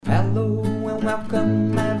Hello and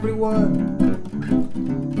welcome everyone.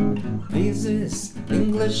 This is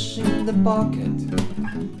English in the Pocket,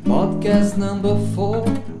 podcast number 4.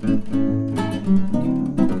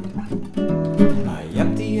 I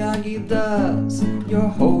am Tiagi Das, your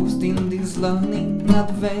host in this learning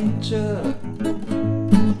adventure.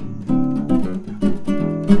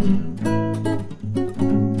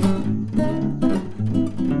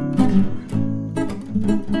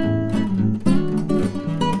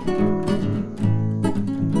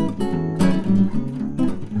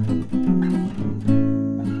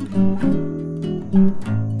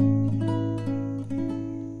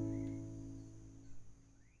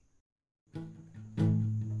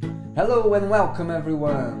 Hello and welcome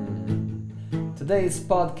everyone! Today's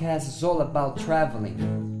podcast is all about traveling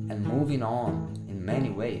and moving on in many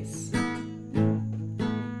ways.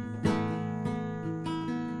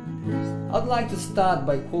 I'd like to start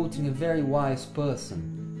by quoting a very wise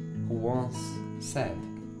person who once said,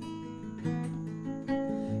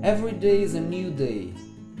 "Every day is a new day,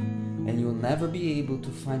 and you'll never be able to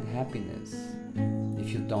find happiness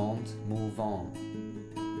if you don't move on."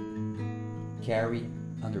 Carrie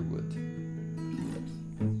Underwood.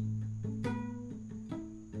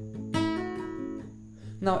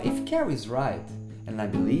 Now, if Carrie's right, and I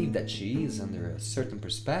believe that she is under a certain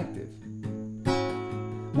perspective,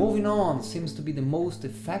 moving on seems to be the most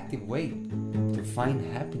effective way to find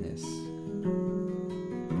happiness.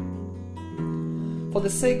 For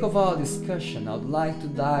the sake of our discussion, I would like to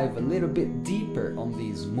dive a little bit deeper on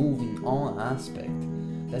this moving on aspect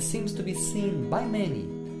that seems to be seen by many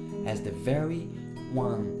as the very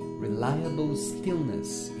one reliable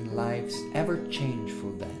stillness in life's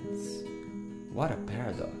ever-changeful dance. What a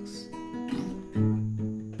paradox.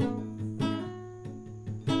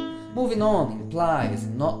 Moving on implies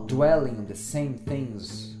not dwelling on the same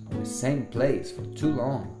things or the same place for too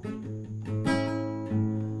long.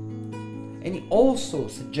 And it also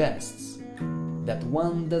suggests that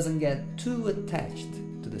one doesn't get too attached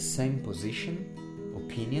to the same position,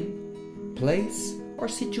 opinion, place, or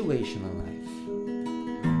situation in life.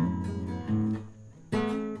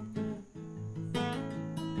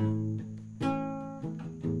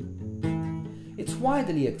 It's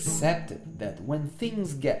widely accepted that when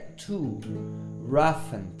things get too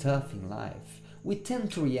rough and tough in life, we tend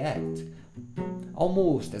to react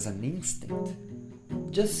almost as an instinct,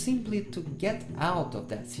 just simply to get out of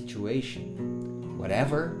that situation,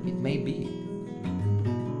 whatever it may be.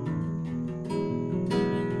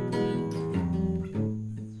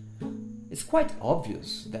 It's quite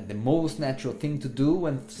obvious that the most natural thing to do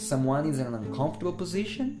when someone is in an uncomfortable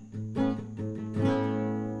position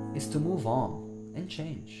is to move on and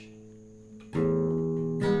change.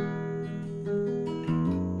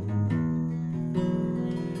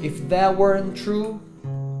 If that weren't true,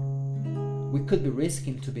 we could be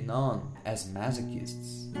risking to be known as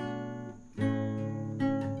masochists.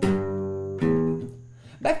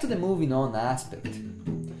 Back to the moving on aspect.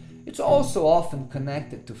 It's also often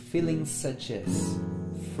connected to feelings such as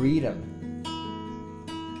freedom,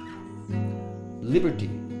 liberty,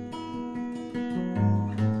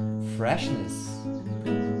 freshness,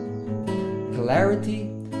 clarity,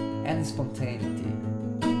 and spontaneity.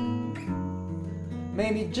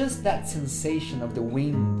 Maybe just that sensation of the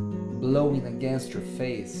wind blowing against your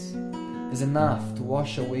face is enough to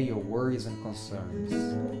wash away your worries and concerns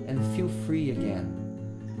and feel free again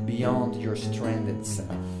beyond your stranded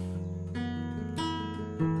self.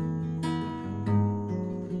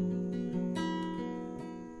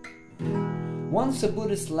 Once a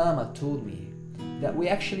Buddhist Lama told me that we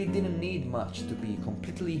actually didn't need much to be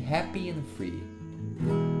completely happy and free.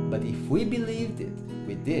 But if we believed it,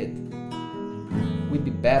 we did, we'd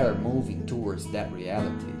be better moving towards that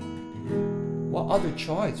reality. What other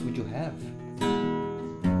choice would you have?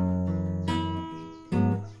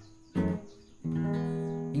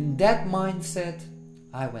 In that mindset,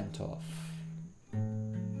 I went off.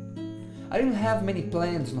 I didn't have many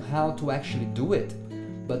plans on how to actually do it,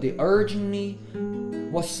 but the urge in me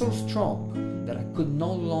was so strong that I could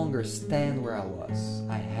no longer stand where I was.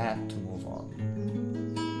 I had to move on.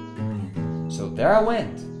 So there I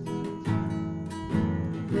went.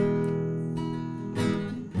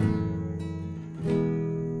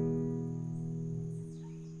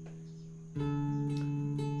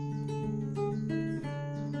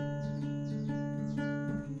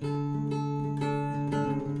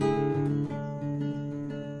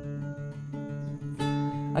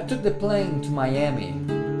 I took the plane to Miami,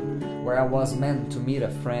 where I was meant to meet a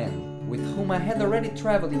friend with whom I had already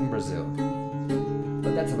traveled in Brazil.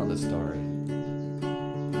 But that's another story.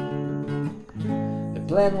 The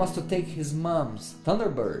plan was to take his mom's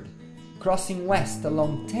Thunderbird crossing west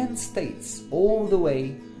along 10 states all the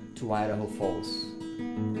way to Idaho Falls,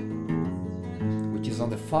 which is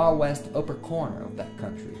on the far west upper corner of that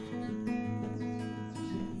country.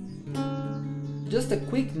 Just a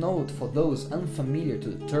quick note for those unfamiliar to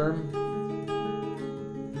the term: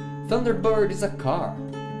 Thunderbird is a car.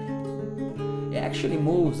 It actually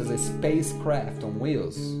moves as a spacecraft on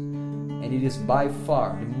wheels, and it is by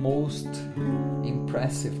far the most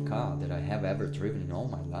impressive car that I have ever driven in all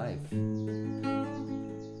my life.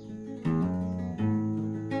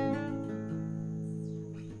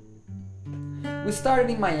 We started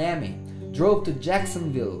in Miami, drove to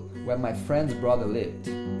Jacksonville, where my friend's brother lived.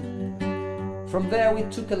 From there we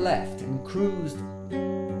took a left and cruised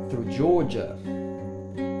through Georgia,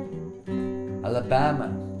 Alabama,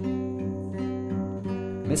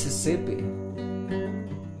 Mississippi,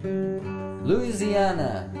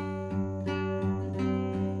 Louisiana,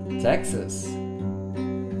 Texas,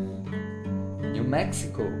 New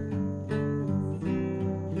Mexico,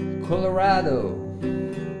 Colorado,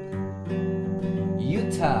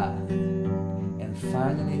 Utah, and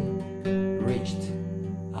finally reached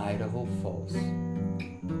Idaho Falls.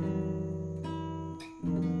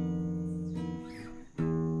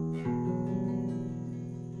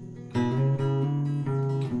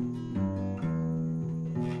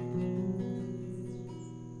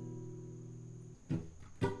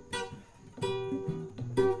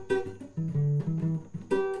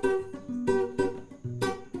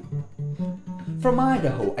 From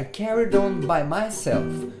Idaho, I carried on by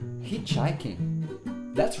myself, hitchhiking.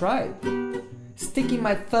 That's right, sticking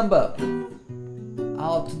my thumb up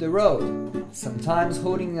out to the road, sometimes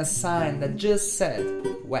holding a sign that just said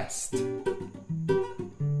west.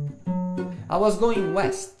 I was going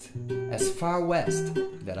west, as far west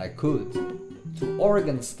that I could, to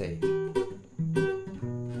Oregon State.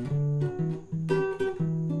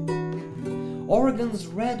 Oregon's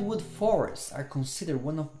redwood forests are considered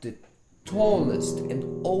one of the tallest and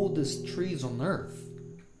oldest trees on earth,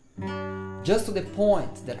 just to the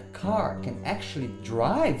point that a car can actually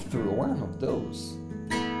drive through one of those.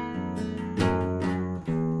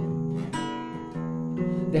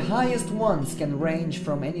 The highest ones can range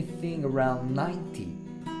from anything around 90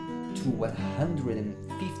 to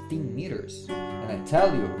 115 meters, and I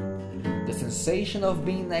tell you, the sensation of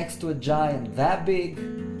being next to a giant that big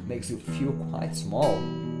makes you feel quite small.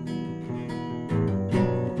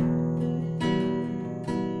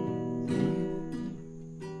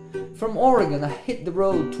 From Oregon, I hit the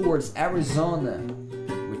road towards Arizona,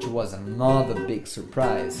 which was another big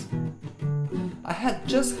surprise. I had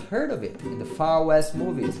just heard of it in the Far West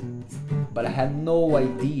movies, but I had no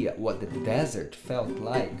idea what the desert felt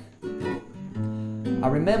like. I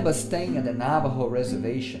remember staying at the Navajo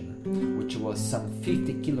Reservation, which was some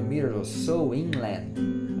 50 kilometers or so inland,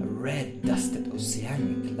 a red dusted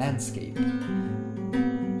oceanic landscape.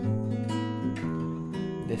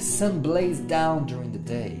 The sun blazed down during the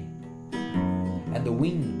day, and the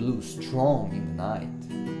wind blew strong in the night.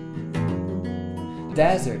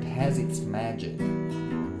 Desert has its magic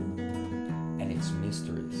and its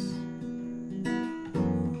mysteries.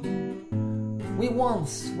 We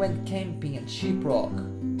once went camping at Sheeprock,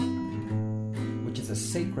 which is a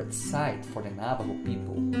sacred site for the Navajo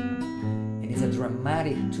people, and is a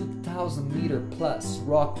dramatic 2,000-meter plus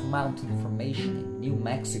rock mountain formation in New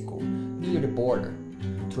Mexico, near the border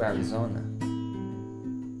to Arizona.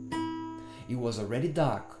 It was already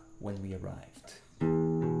dark when we arrived.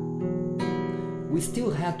 We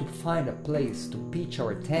still had to find a place to pitch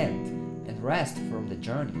our tent and rest from the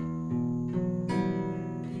journey.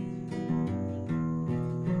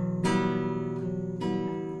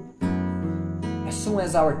 As soon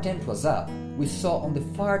as our tent was up, we saw on the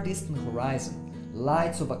far distant horizon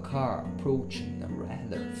lights of a car approaching in a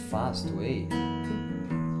rather fast way.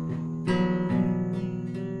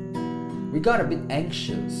 We got a bit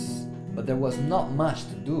anxious, but there was not much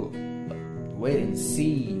to do but wait and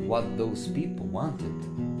see what those people wanted.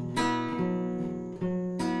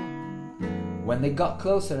 When they got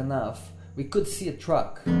closer enough, we could see a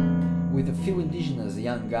truck with a few indigenous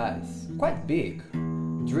young guys, quite big,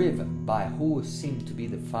 driven by who seemed to be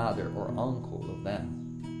the father or uncle of them.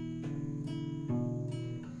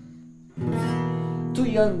 Two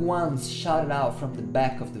young ones shouted out from the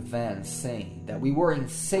back of the van saying that we were in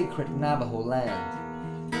sacred Navajo land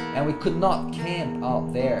and we could not camp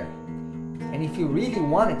out there, and if we really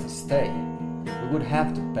wanted to stay, we would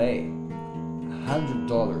have to pay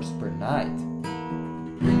 $100 per night.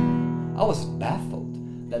 I was baffled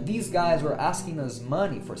that these guys were asking us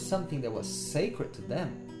money for something that was sacred to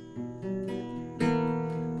them.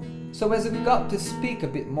 So as we got to speak a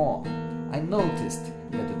bit more, I noticed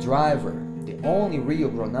that the driver, the only real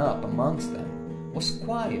grown-up amongst them, was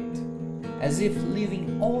quiet, as if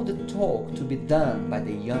leaving all the talk to be done by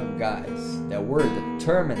the young guys that were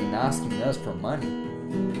determined in asking us for money.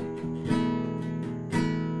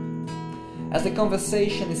 As the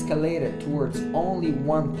conversation escalated towards only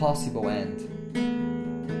one possible end,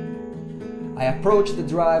 I approached the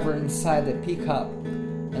driver inside the pickup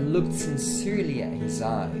and looked sincerely at his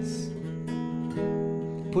eyes.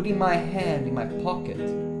 Putting my hand in my pocket,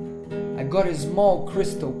 I got a small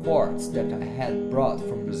crystal quartz that I had brought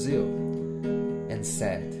from Brazil and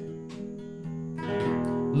said,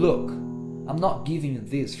 "Look, I'm not giving you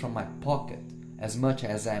this from my pocket as much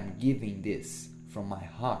as I am giving this from my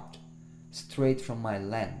heart, straight from my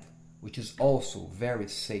land, which is also very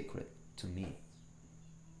sacred to me."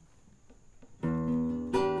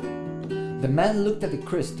 The man looked at the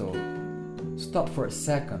crystal, stopped for a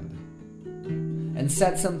second, and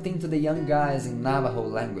said something to the young guys in Navajo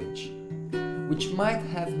language, which might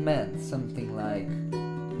have meant something like,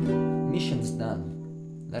 "Mission's done,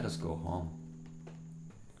 let us go home."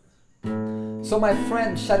 So my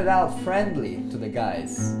friend shouted out friendly to the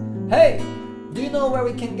guys, "Hey, do you know where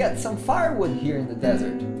we can get some firewood here in the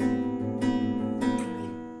desert?"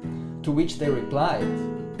 To which they replied,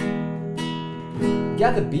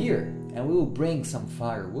 "Get a beer and we will bring some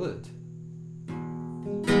firewood."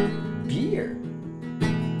 Beer?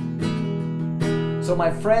 So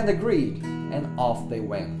my friend agreed, and off they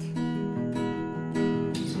went.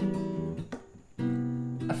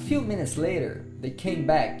 A few minutes later, they came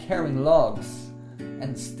back carrying logs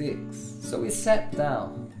and sticks, so we sat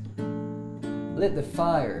down, lit the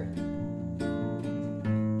fire,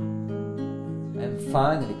 and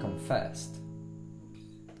finally confessed.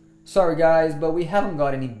 "Sorry guys, but we haven't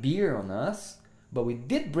got any beer on us, but we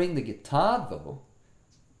did bring the guitar though."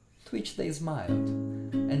 To which they smiled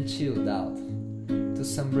and chilled out to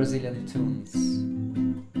some Brazilian tunes.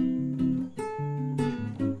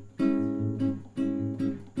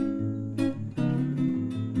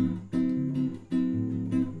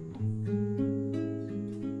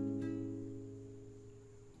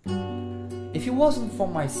 If it wasn't for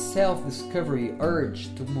my self-discovery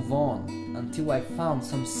urge to move on until I found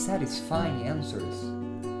some satisfying answers,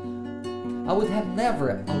 I would have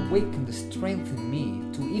never awakened the strength in me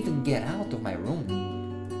to even get out of my room,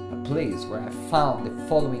 a place where I found the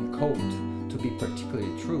following quote to be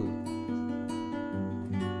particularly true.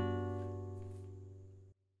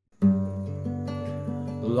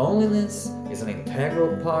 "Loneliness is an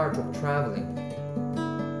integral part of traveling.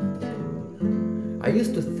 I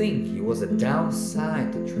used to think it was a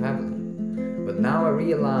downside to traveling, but now I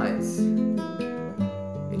realize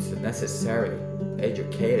it's a necessary,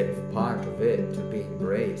 educative part of it to be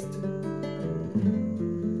embraced."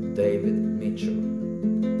 David Mitchell.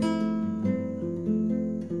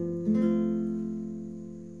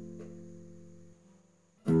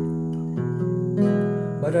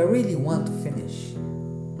 But I really want to finish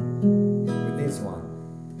with this one.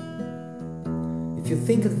 If you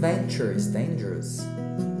think adventure is dangerous,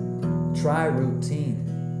 try routine,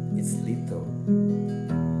 it's lethal.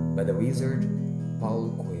 By the wizard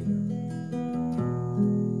Paulo Coelho.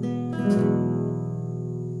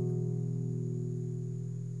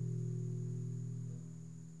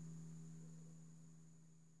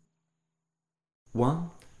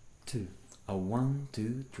 One, two, a 1,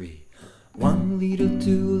 2, 3. 1 little,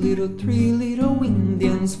 2 little, 3 little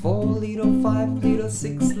Indians, 4 little, 5 little,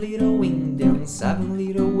 6 little Indians, 7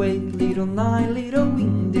 little, 8 little, 9 little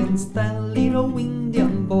Indians, 10 little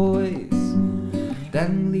Indian boys.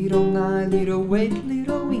 10 little, 9 little, 8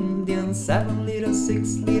 little Indians, 7 little,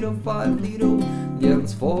 6 little, 5 little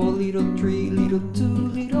Indians, 4 little, 3 little, 2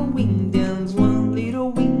 little Indians, 1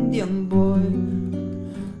 little Indian boy.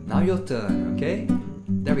 Now your turn, okay?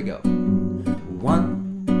 There we go. 1,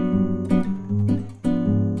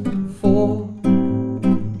 4,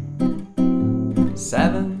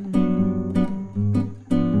 7,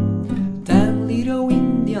 10 little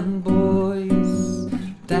Indian boys.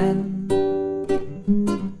 10,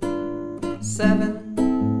 7,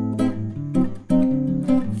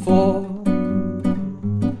 4,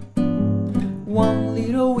 1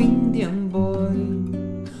 little Indian boy.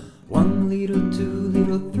 1 little, 2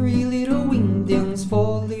 little, 3 little Indians,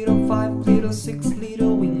 4 little, 5 little, 6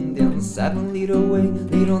 little Indians, 7 little,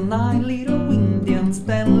 8 little, 9 little Indians,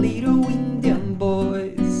 10 little Indian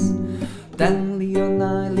boys. 10 little,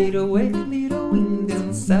 9 little, 8